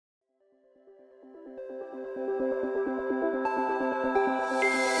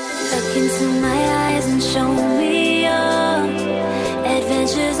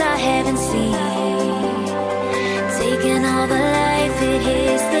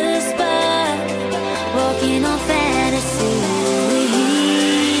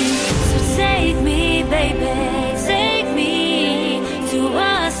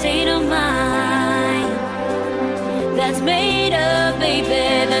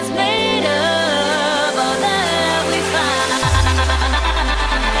it's made of, all that we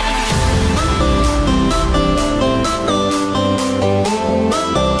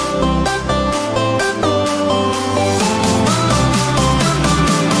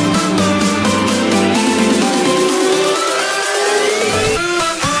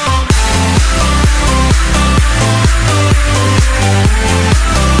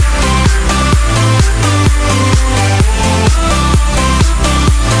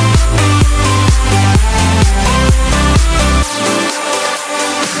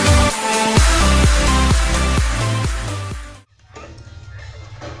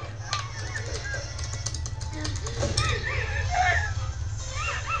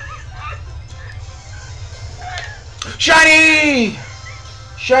Shiny!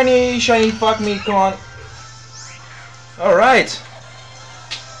 Shiny, shiny, fuck me, come on. Alright.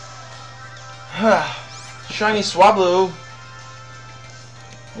 Shiny Swablu.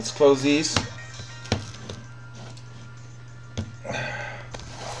 Let's close these.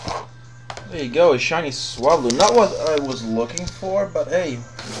 There you go, a shiny Swablu. Not what I was looking for, but hey,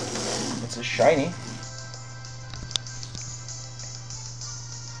 it's a shiny.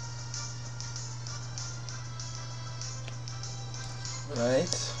 Right,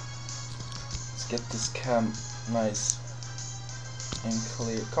 let's get this cam nice and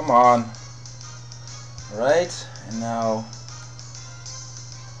clear. Come on. Right, and now,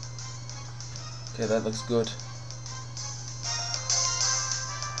 okay, that looks good.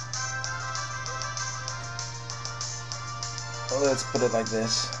 Let's put it like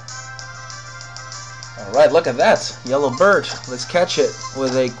this. Alright, look at that yellow bird. Let's catch it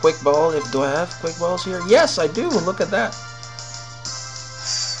with a quick ball. Do I have quick balls here? Yes, I do. Look at that.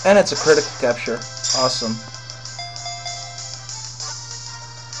 And it's a critical capture. Awesome.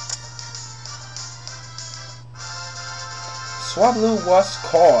 Swablu was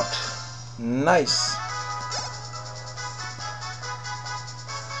caught. Nice.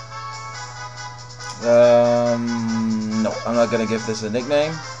 No, I'm not gonna give this a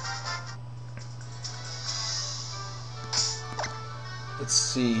nickname. Let's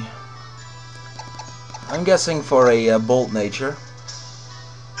see. I'm guessing for a bold nature.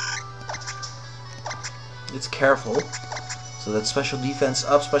 It's careful, so that's special defense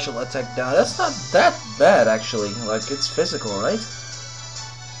up, special attack down. That's not that bad actually. Like, it's physical, right?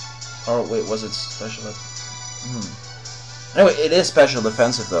 Oh wait, was it special? Anyway, it is special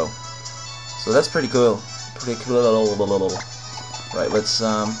defensive though, so that's pretty cool. Pretty cool. Right, let's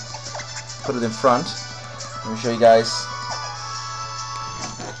put it in front. Let me show you guys.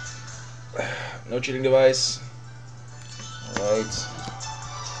 No cheating device. All right.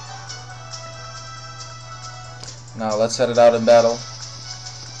 Now let's set it out in battle.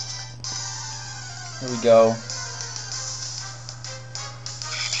 Here we go.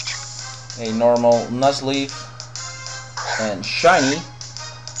 A normal Nuzleaf and shiny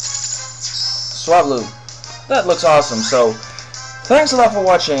Swablu. That looks awesome. So thanks a lot for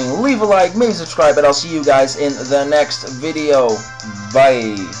watching. Leave a like, maybe subscribe, and I'll see you guys in the next video.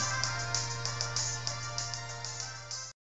 Bye.